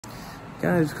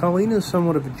Guys, Colleen is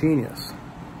somewhat of a genius.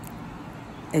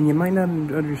 And you might not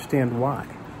understand why.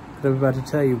 But I'm about to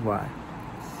tell you why.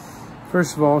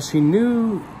 First of all, she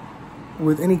knew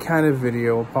with any kind of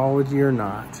video, apology or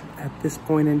not, at this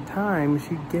point in time,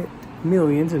 she'd get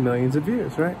millions and millions of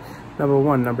views, right? Number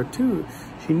one. Number two,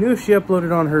 she knew if she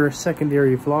uploaded on her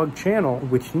secondary vlog channel,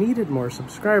 which needed more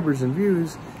subscribers and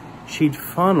views, she'd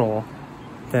funnel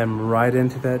them right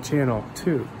into that channel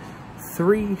too.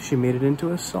 Three, she made it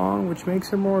into a song, which makes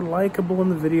her more likable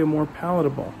and the video more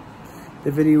palatable.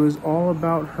 The video is all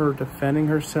about her defending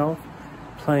herself,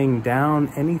 playing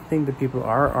down anything that people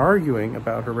are arguing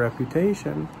about her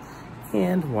reputation,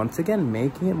 and once again,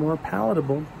 making it more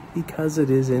palatable because it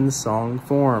is in song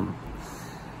form.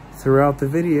 Throughout the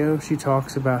video, she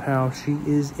talks about how she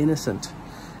is innocent,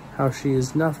 how she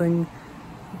is nothing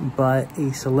but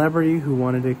a celebrity who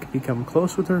wanted to become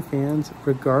close with her fans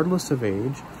regardless of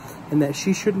age, and that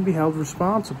she shouldn't be held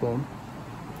responsible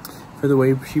for the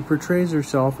way she portrays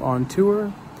herself on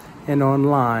tour and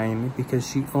online because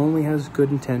she only has good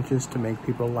intentions to make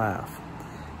people laugh.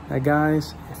 Now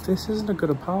guys, if this isn't a good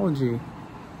apology,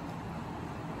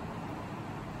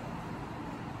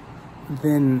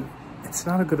 then it's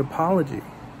not a good apology.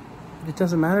 It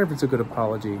doesn't matter if it's a good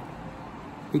apology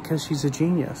because she's a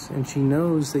genius and she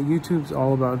knows that YouTube's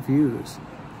all about views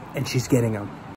and she's getting them.